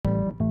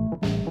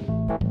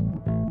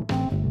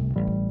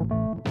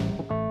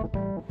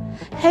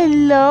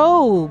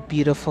Hello,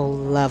 beautiful,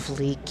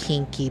 lovely,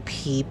 kinky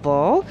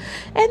people.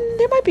 And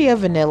there might be a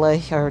vanilla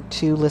or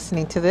two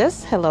listening to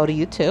this. Hello to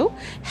you too.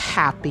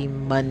 Happy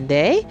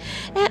Monday.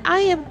 And I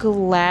am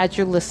glad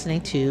you're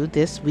listening to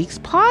this week's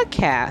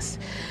podcast.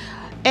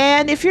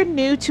 And if you're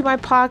new to my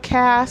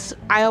podcast,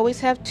 I always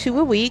have 2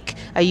 a week.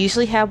 I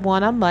usually have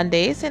one on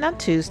Mondays and on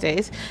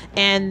Tuesdays.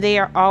 And they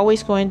are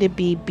always going to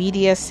be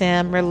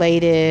BDSM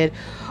related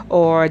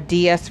or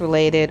DS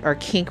related or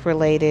kink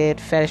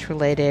related, fetish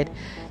related.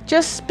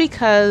 Just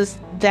because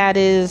that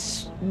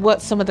is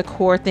what some of the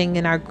core thing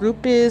in our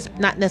group is.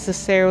 Not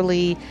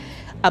necessarily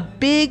a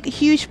big,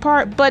 huge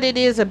part, but it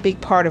is a big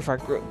part of our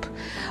group.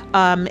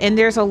 And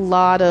there's a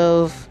lot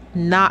of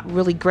not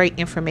really great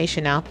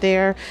information out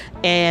there.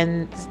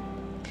 And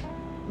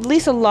at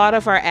least a lot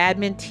of our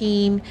admin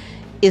team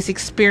is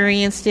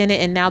experienced in it.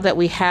 And now that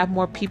we have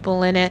more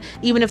people in it,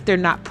 even if they're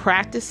not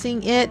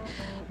practicing it,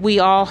 we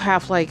all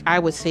have, I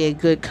would say, a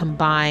good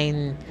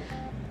combined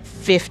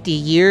 50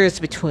 years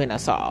between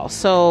us all.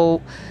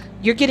 So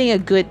you're getting a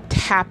good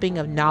tapping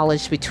of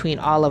knowledge between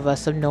all of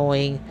us of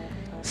knowing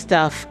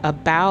stuff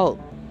about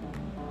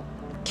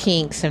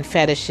kinks and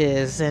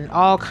fetishes and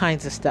all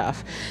kinds of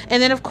stuff.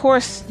 And then of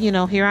course,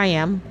 here I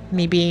am,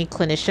 me being a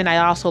clinician. I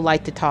also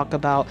like to talk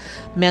about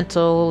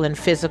mental and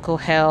physical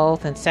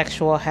health and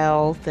sexual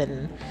health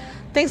and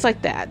things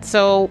like that.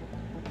 So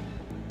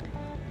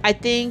I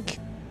think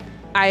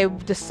I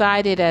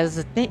decided as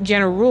a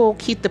general rule,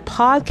 keep the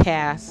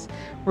podcast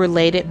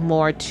related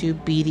more to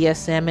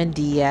BDSM and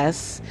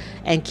DS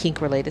and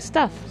kink related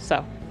stuff. So,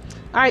 all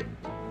right.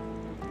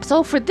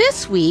 So for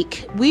this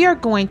week, we are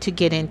going to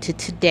get into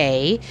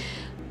today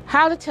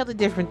how to tell the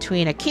difference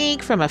between a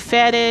kink from a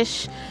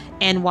fetish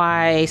and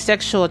why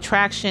sexual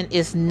attraction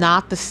is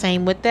not the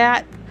same with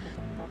that.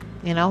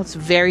 It's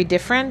very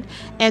different.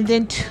 And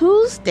then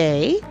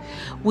Tuesday,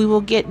 we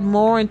will get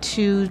more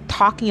into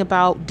talking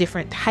about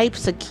different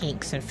types of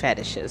kinks and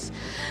fetishes.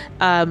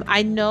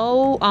 I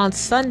know on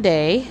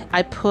Sunday,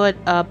 I put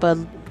up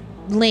a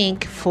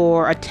link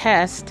for a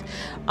test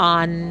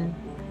on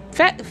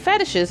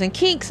fetishes and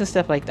kinks and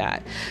stuff like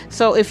that.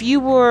 So if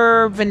you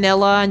were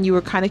vanilla and you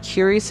were kind of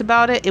curious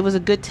about it, it was a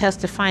good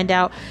test to find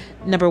out,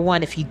 number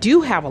one, if you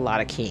do have a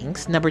lot of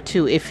kinks. Number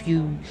two, if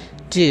you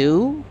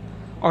do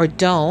or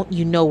don't,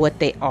 you know what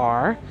they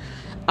are.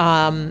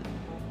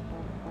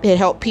 It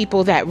helped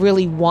people that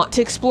really want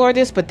to explore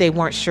this, but they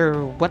weren't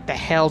sure what the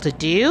hell to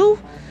do.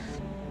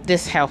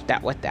 This helped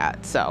out with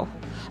that. So, all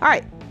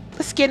right,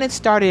 let's get it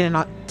started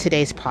in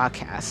today's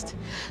podcast.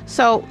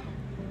 So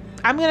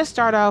I'm going to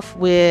start off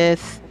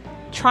with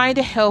trying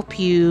to help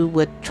you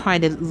with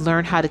trying to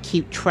learn how to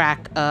keep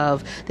track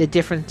of the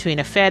difference between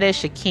a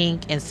fetish, a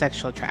kink, and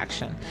sexual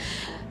attraction.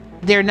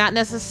 They're not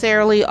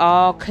necessarily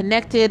all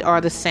connected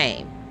or the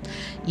same.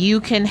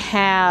 You can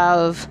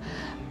have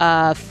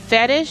a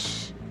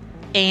fetish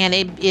and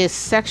it is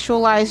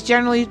sexualized.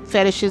 Generally,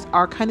 fetishes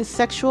are kind of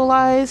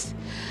sexualized,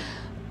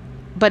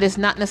 but it's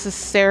not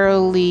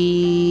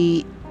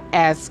necessarily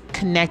as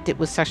connected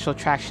with sexual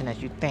attraction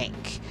as you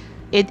think.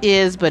 It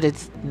is, but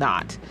it's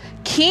not.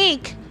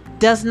 Kink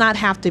does not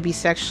have to be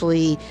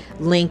sexually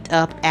linked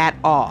up at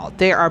all.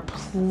 There are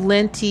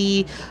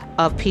plenty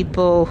of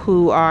people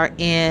who are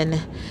in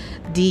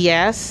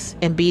DS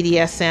and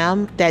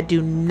BDSM that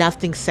do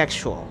nothing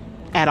sexual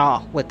at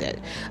all with it.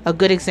 A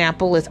good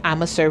example is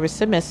I'm a service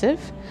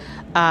submissive.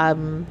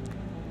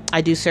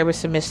 I do service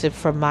submissive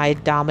for my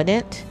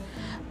dominant.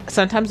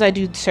 Sometimes I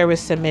do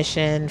service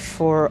submission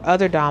for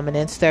other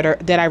dominants that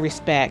I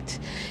respect.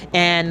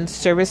 And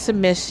service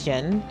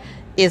submission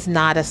is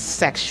not a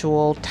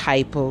sexual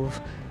type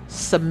of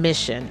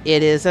submission.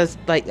 It is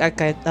like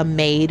a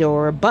maid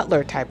or a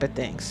butler type of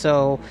thing.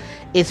 So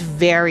it's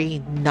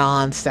very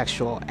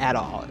non-sexual at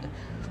all.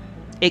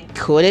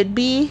 Could it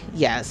be?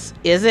 Yes.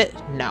 Is it?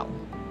 No.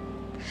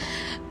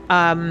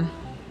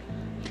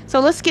 So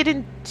let's get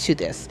into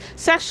this.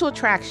 Sexual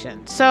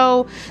attraction.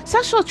 So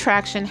sexual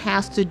attraction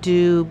has to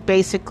do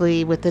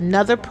basically with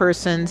another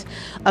person's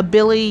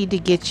ability to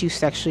get you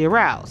sexually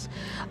aroused.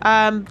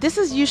 This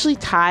is usually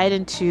tied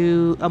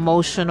into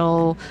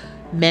emotional,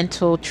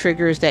 mental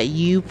triggers that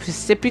you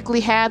specifically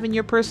have in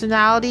your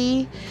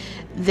personality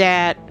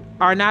that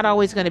are not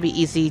always going to be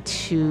easy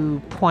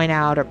to point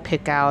out or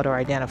pick out or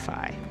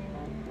identify.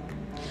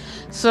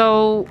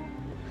 So,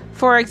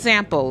 for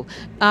example,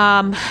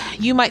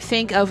 you might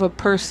think of a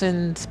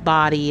person's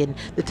body and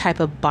the type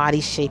of body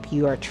shape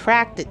you are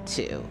attracted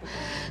to.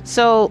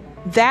 So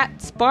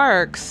that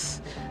sparks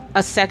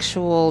a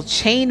sexual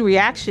chain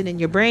reaction in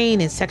your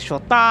brain and sexual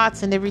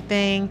thoughts and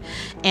everything.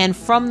 And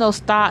from those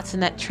thoughts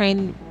and that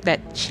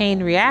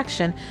chain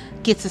reaction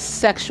gets a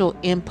sexual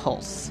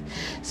impulse.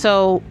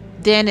 So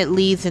then it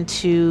leads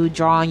into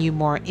drawing you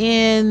more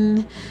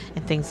in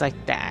and things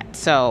like that.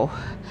 So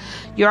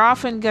you're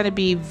often going to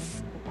be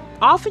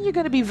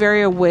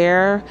very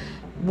aware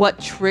what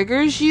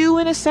triggers you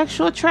in a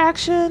sexual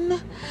attraction,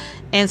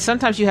 and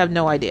sometimes you have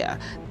no idea.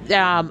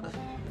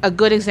 A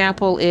good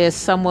example is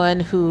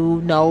someone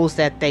who knows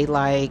that they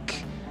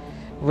like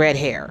red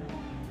hair.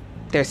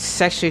 They're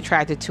sexually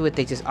attracted to it.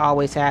 They just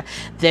always have.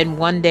 Then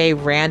one day,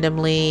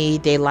 randomly,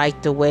 they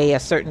like the way a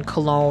certain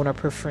cologne or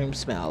perfume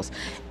smells.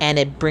 And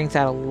it brings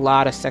out a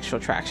lot of sexual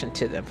attraction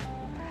to them.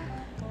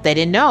 They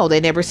didn't know.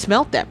 They never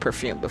smelled that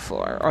perfume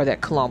before or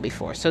that cologne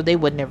before. So they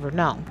would never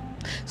know.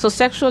 So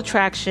sexual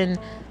attraction,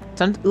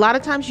 a lot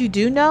of times you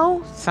do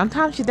know.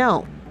 Sometimes you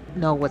don't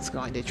know what's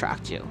going to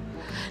attract you.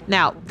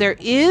 Now, there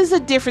is a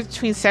difference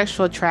between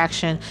sexual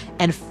attraction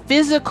and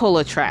physical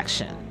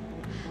attraction.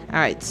 All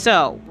right,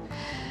 so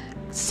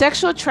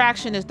sexual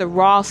attraction is the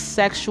raw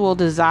sexual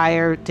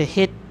desire to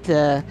hit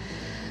the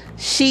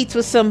sheets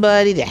with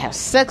somebody, to have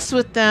sex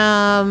with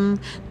them.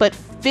 But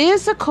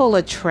physical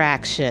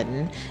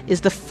attraction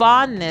is the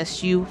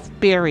fondness you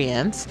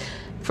experience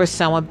for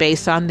someone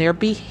based on their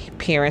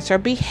appearance or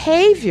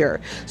behavior.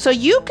 So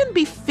you can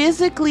be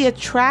physically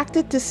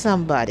attracted to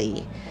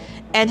somebody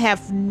and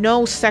have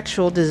no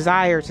sexual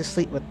desire to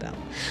sleep with them.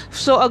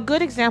 So a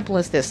good example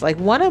is this. Like,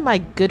 one of my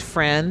good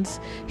friends,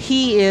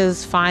 he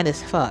is fine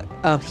as fuck.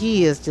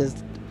 He is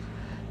just,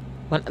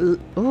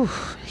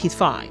 he's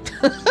fine.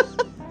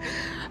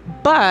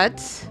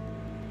 But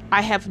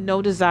I have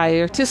no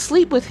desire to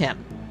sleep with him.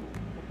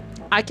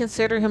 I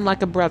consider him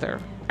like a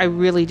brother. I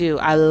really do.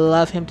 I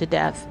love him to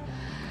death.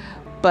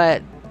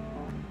 But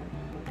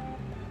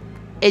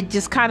it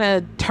just kind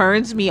of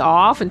turns me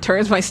off and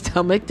turns my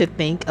stomach to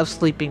think of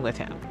sleeping with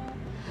him.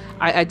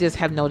 I just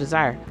have no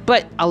desire.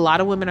 But a lot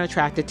of women are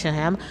attracted to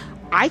him.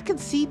 I can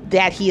see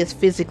that he is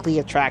physically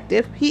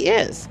attractive. He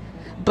is.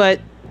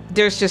 But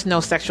there's just no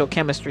sexual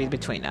chemistry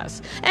between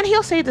us. And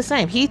he'll say the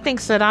same. He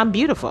thinks that I'm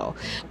beautiful.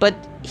 But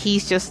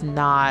he's just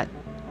not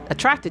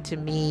attracted to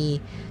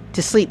me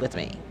to sleep with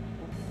me.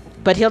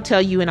 But he'll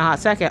tell you in a hot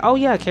second, oh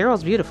yeah,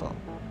 Carol's beautiful.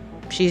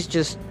 She's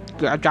just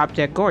drop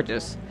dead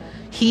gorgeous.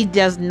 He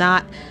does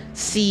not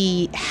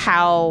see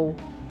how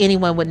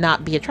anyone would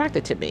not be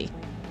attracted to me.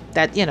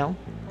 That,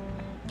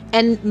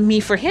 and me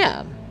for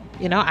him.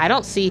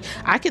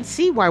 I can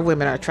see why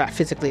women are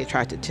physically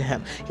attracted to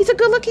him. He's a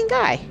good looking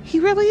guy. He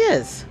really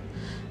is.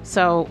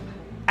 So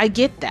I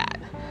get that.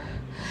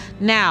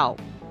 Now,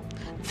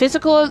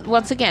 physical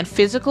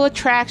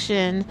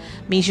attraction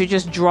means you're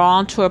just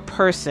drawn to a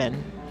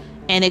person.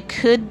 And it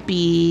could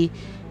be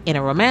in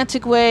a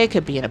romantic way, it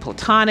could be in a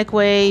platonic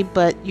way,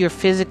 but you're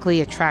physically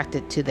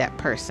attracted to that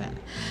person.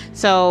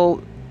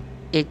 So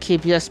it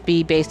could just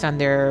be based on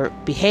their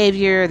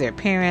behavior, their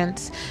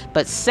appearance.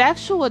 But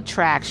sexual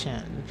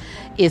attraction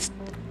is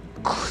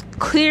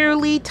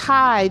clearly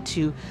tied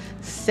to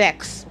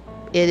sex.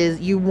 It is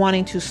you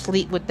wanting to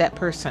sleep with that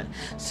person.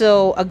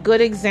 So a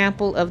good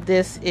example of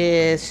this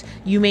is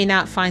you may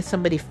not find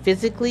somebody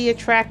physically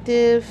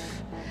attractive,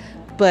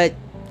 but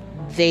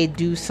they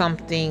do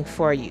something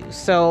for you.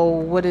 So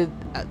what a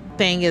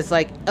thing is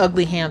like the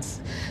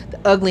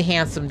ugly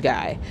handsome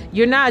guy.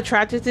 You're not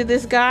attracted to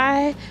this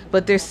guy,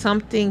 but there's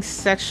something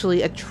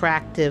sexually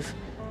attractive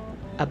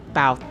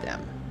about them.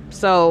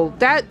 So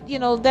that,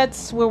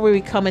 that's where we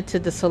come into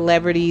the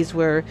celebrities,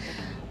 where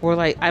we're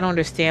like, I don't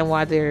understand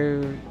why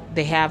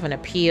they have an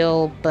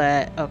appeal,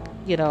 but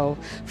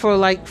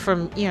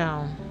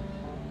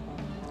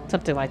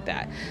something like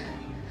that.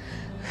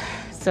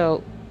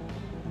 So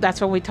that's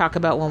what we talk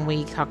about when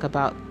we talk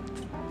about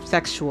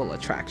sexual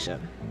attraction.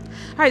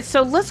 All right,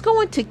 so let's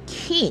go into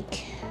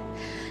kink.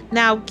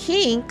 Now,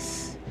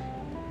 kinks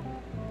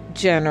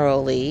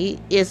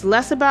generally is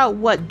less about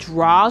what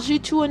draws you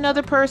to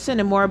another person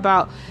and more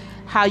about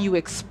how you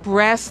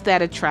express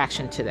that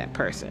attraction to that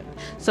person.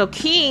 So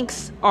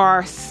kinks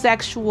are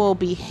sexual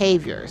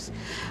behaviors.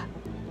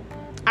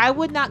 I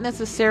would not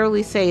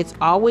necessarily say it's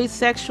always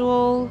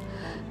sexual.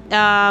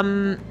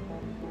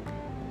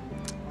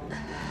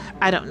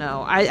 I don't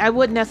know. I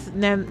would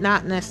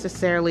not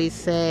necessarily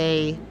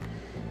say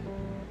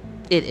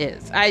it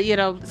is.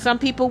 Some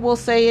people will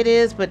say it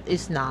is, but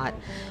it's not.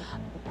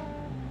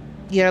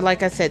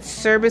 Like I said,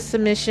 service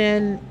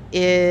submission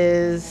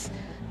is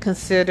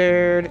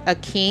considered a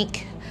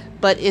kink,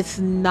 but it's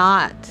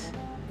not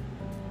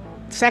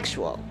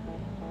sexual.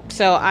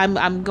 So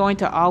I'm going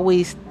to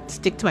always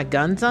stick to my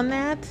guns on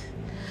that.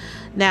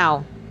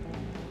 Now,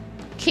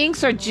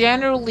 kinks are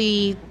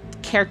generally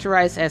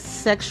characterized as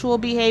sexual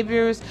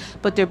behaviors,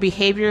 but they're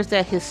behaviors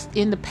that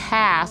in the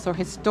past or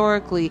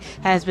historically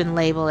has been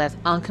labeled as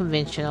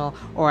unconventional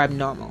or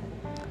abnormal.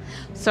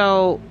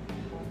 So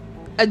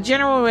a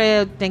general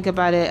way to think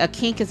about it, a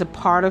kink is a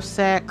part of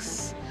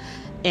sex,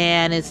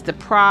 and it's the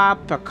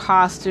prop or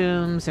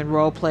costumes and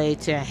role play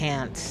to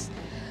enhance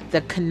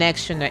the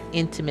connection or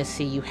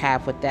intimacy you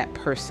have with that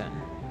person.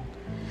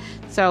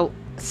 So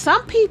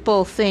some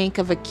people think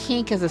of a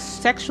kink as a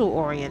sexual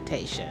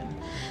orientation.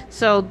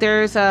 So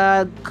there's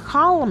a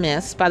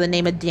columnist by the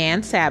name of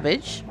Dan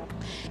Savage,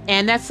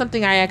 and that's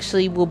something I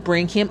actually will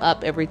bring him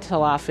up every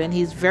so often.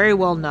 He's very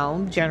well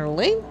known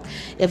generally.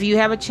 If you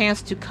have a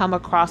chance to come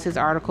across his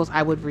articles,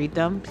 I would read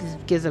them.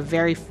 He gives a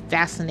very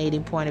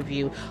fascinating point of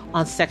view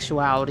on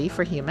sexuality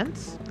for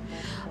humans.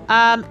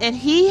 And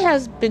he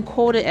has been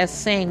quoted as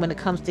saying, when it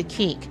comes to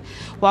kink,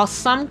 while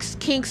some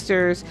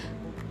kinksters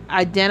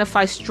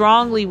identify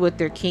strongly with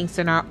their kinks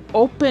and are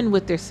open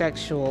with their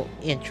sexual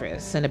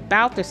interests and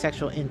about their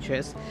sexual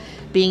interests.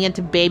 Being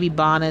into baby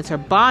bonnets or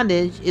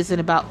bondage isn't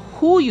about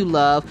who you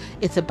love,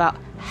 it's about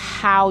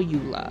how you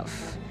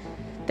love.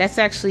 That's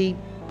actually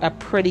a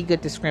pretty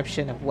good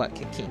description of what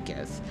a kink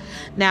is.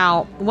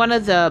 Now, one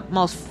of the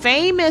most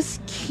famous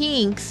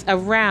kinks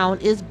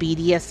around is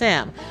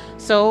BDSM.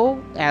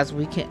 So, as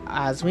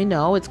we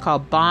know, it's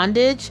called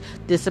bondage,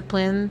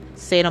 discipline,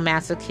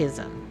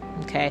 sadomasochism.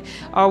 Okay,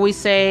 or we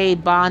say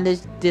bondage,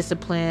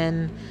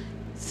 discipline,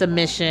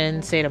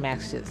 submission,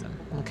 sadomasochism.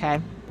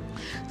 Okay,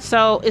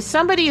 so if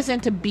somebody is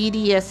into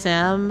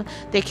BDSM,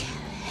 they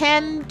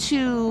tend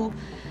to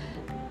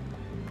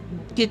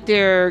get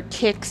their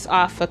kicks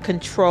off of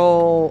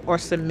control or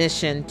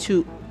submission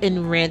to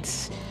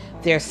enrich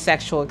their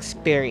sexual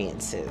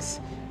experiences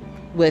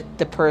with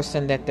the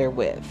person that they're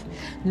with.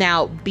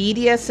 Now,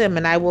 BDSM,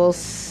 and I will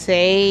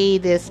say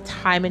this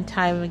time and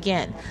time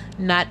again,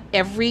 not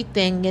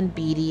everything in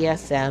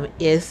BDSM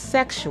is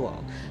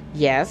sexual.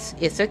 Yes,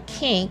 it's a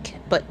kink,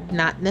 but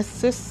not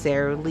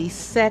necessarily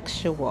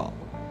sexual.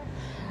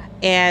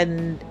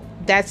 And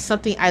that's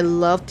something I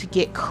love to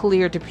get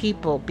clear to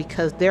people,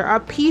 because there are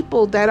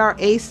people that are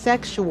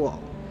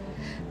asexual,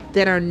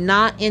 that are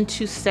not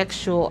into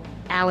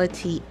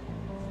sexuality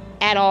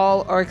at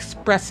all or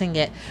expressing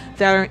it,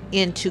 that are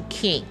into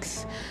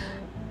kinks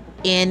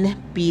in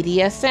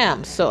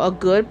BDSM. So a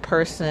good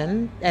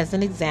person, as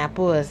an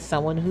example, is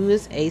someone who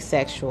is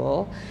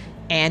asexual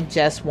and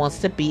just wants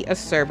to be a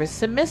service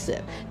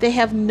submissive. They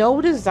have no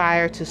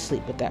desire to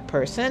sleep with that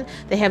person.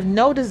 They have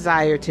no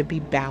desire to be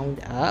bound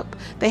up.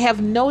 They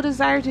have no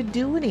desire to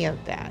do any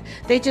of that.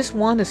 They just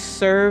want to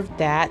serve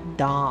that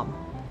dom.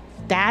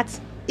 That's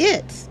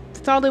it.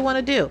 That's all they want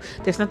to do.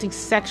 There's nothing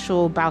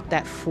sexual about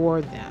that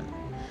for them.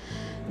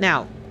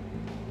 Now,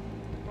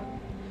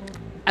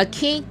 a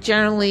kink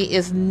generally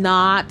is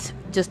not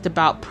just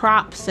about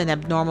props and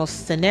abnormal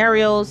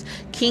scenarios.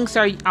 Kinks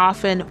are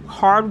often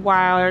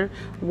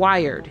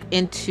wired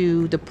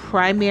into the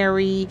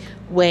primary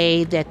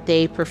way that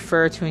they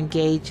prefer to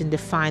engage and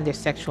define their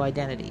sexual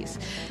identities.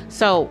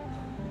 So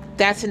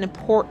that's an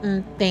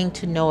important thing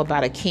to know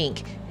about a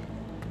kink.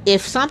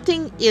 If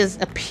something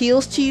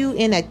appeals to you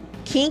in a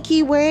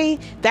kinky way,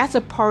 that's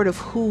a part of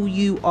who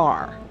you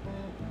are.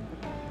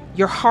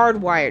 You're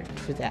hardwired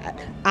for that.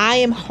 I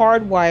am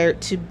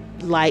hardwired to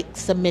like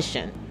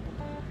submission.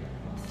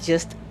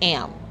 Just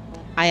am.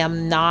 I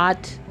am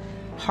not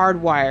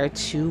hardwired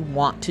to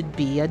want to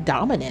be a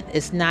dominant.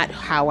 It's not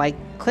how I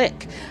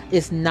click.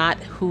 It's not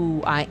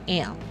who I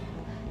am.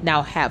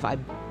 Now, have I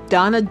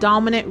done a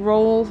dominant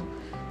role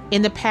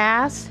in the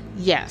past?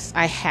 Yes,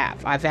 I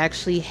have. I've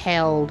actually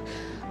held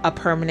a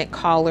permanent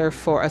collar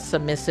for a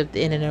submissive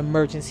in an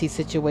emergency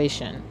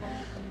situation,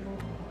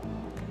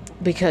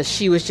 because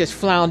she was just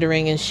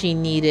floundering and she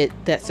needed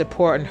that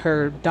support, and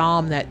her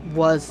dom that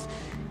was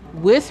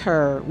with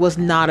her was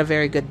not a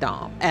very good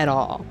dom at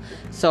all.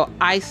 So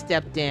I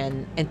stepped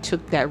in and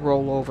took that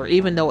role over.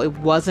 Even though it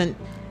wasn't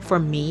for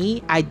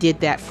me, I did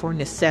that for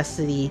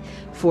necessity,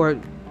 for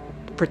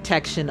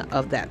protection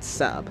of that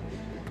sub.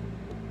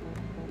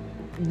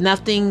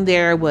 Nothing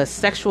there was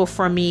sexual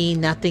for me.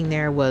 Nothing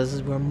there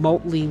was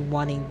remotely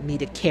wanting me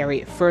to carry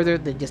it further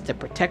than just a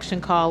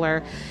protection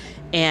collar.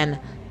 And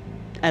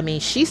I mean,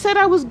 she said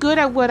I was good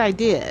at what I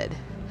did,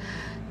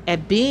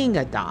 at being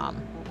a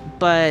dom.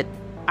 But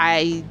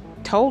I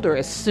told her,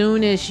 as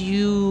soon as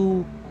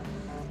you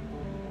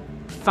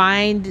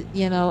find,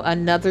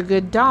 another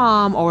good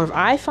dom, or if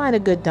I find a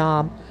good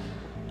dom,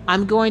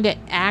 I'm going to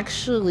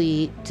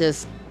actually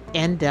just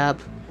end up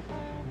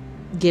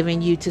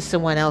giving you to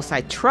someone else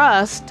I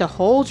trust to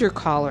hold your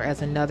collar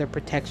as another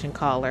protection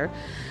collar.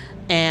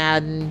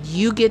 And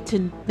you get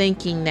to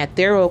thinking that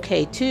they're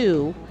okay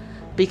too.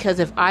 Because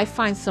if I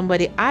find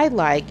somebody I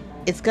like,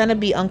 it's going to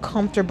be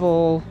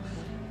uncomfortable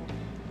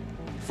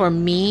for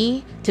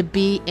me to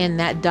be in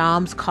that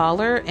dom's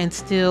collar and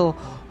still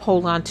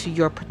hold on to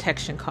your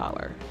protection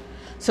collar.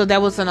 So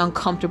that was an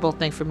uncomfortable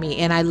thing for me.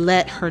 And I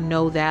let her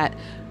know that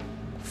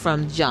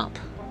from jump.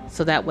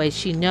 So that way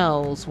she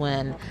knows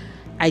when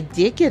I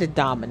did get a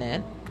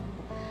dominant,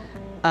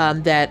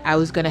 that I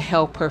was going to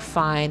help her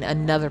find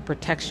another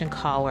protection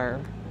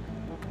collar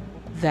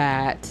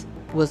that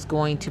was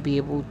going to be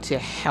able to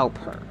help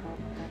her.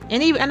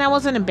 And I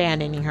wasn't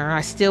abandoning her.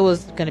 I still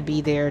was going to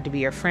be there to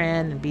be her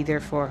friend and be there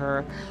for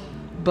her.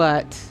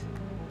 But,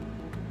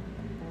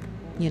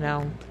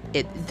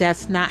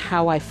 that's not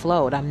how I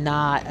flowed. I'm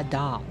not a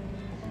dom.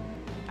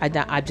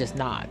 I'm just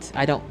not.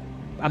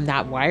 I'm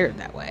not wired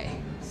that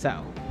way. So,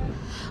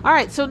 all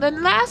right. So the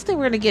last thing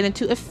we're going to get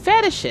into is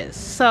fetishes.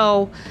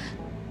 So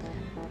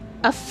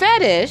a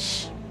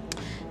fetish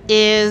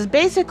is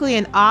basically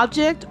an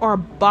object or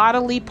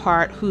bodily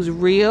part whose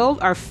real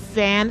or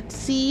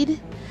fancied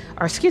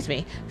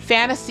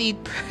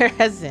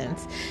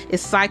presence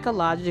is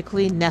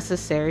psychologically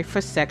necessary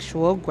for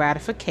sexual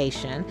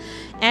gratification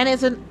and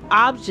is an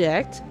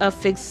object of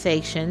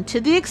fixation to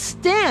the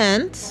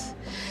extent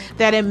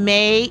that it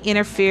may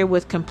interfere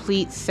with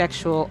complete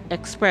sexual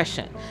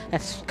expression.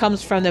 That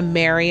comes from the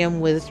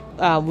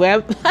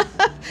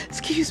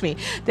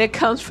That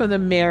comes from the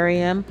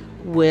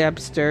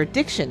Merriam-Webster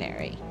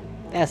dictionary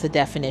as a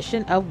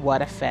definition of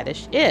what a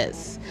fetish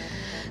is.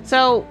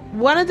 So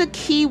one of the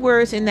key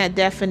words in that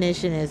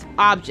definition is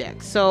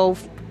object. So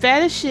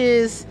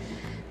fetishes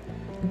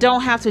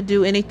don't have to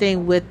do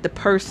anything with the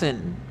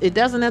person. It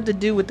doesn't have to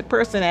do with the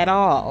person at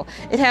all.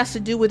 It has to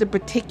do with a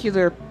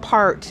particular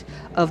part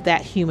of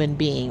that human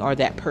being or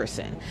that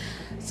person.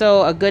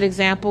 So a good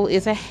example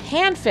is a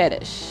hand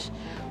fetish,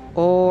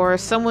 or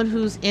someone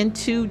who's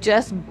into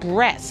just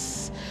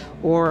breasts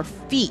or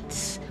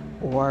feet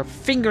or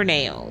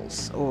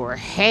fingernails or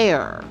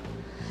hair.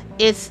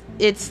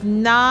 It's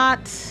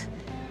not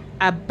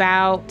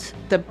about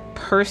the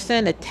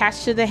person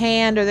attached to the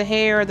hand or the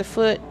hair or the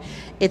foot.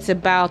 It's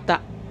about the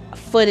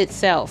foot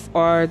itself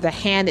or the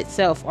hand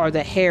itself or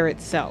the hair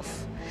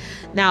itself.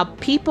 Now,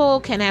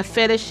 people can have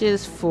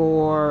fetishes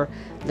for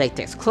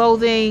latex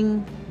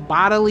clothing,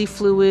 bodily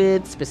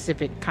fluids,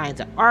 specific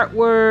kinds of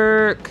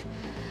artwork.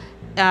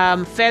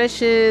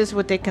 Fetishes,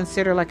 what they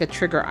consider like a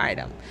trigger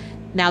item.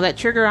 Now, that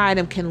trigger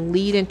item can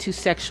lead into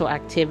sexual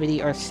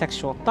activity or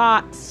sexual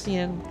thoughts,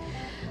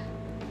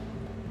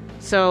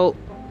 So,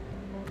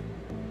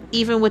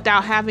 even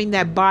without having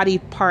that body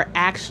part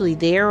actually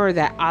there or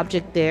that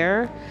object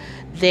there,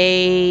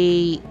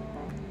 they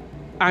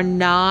are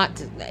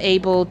not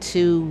able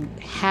to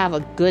have a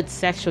good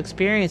sexual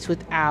experience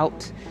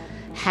without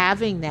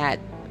having that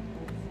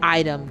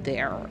item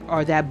there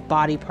or that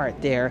body part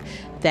there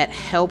that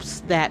helps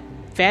that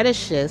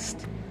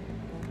fetishist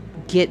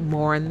get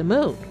more in the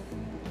mood.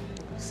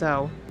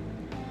 So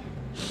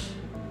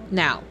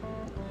now,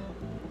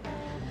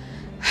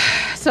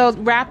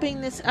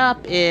 wrapping this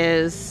up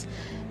is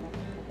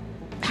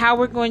how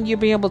we're going to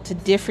be able to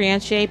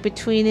differentiate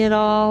between it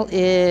all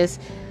is,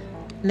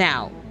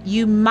 now,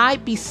 you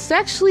might be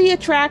sexually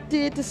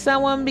attracted to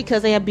someone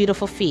because they have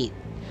beautiful feet,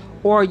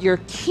 or your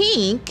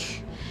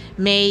kink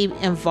may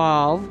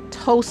involve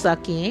toe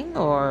sucking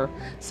or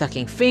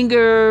sucking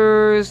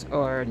fingers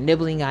or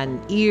nibbling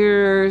on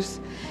ears,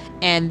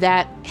 and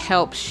that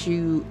helps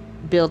you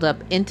build up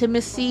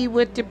intimacy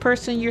with the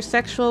person you're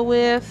sexual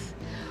with,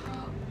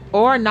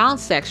 or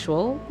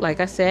non-sexual, like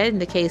I said, in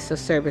the case of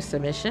service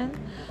submission.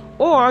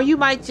 Or you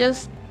might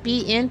just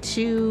be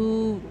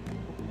into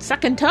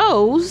sucking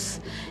toes,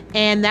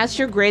 and that's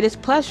your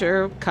greatest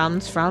pleasure,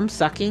 comes from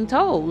sucking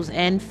toes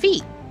and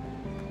feet.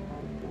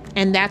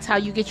 And that's how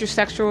you get your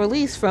sexual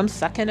release, from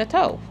sucking a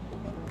toe.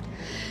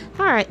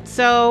 All right,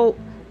 so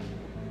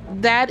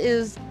that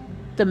is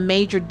the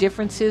major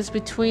differences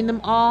between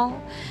them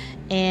all.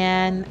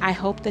 And I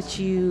hope that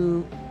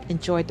you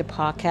enjoyed the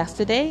podcast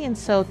today. And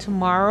so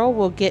tomorrow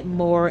we'll get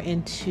more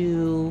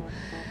into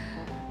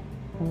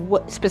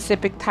what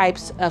specific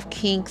types of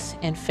kinks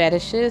and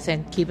fetishes.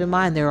 And keep in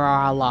mind, there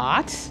are a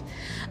lot.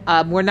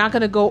 We're not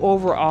going to go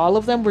over all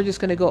of them. We're just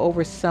going to go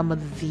over some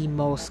of the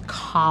most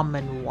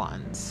common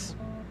ones.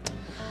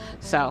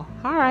 So,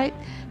 all right,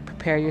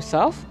 prepare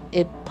yourself.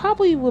 It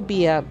probably will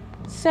be a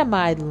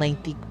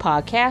semi-lengthy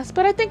podcast,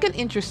 but I think an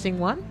interesting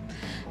one.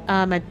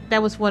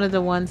 That was one of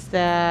the ones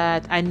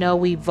that I know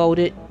we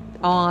voted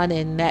on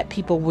and that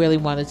people really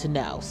wanted to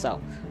know.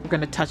 So we're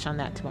going to touch on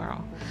that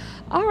tomorrow.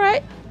 All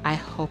right. I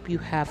hope you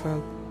have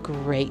a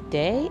great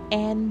day,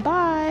 and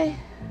bye.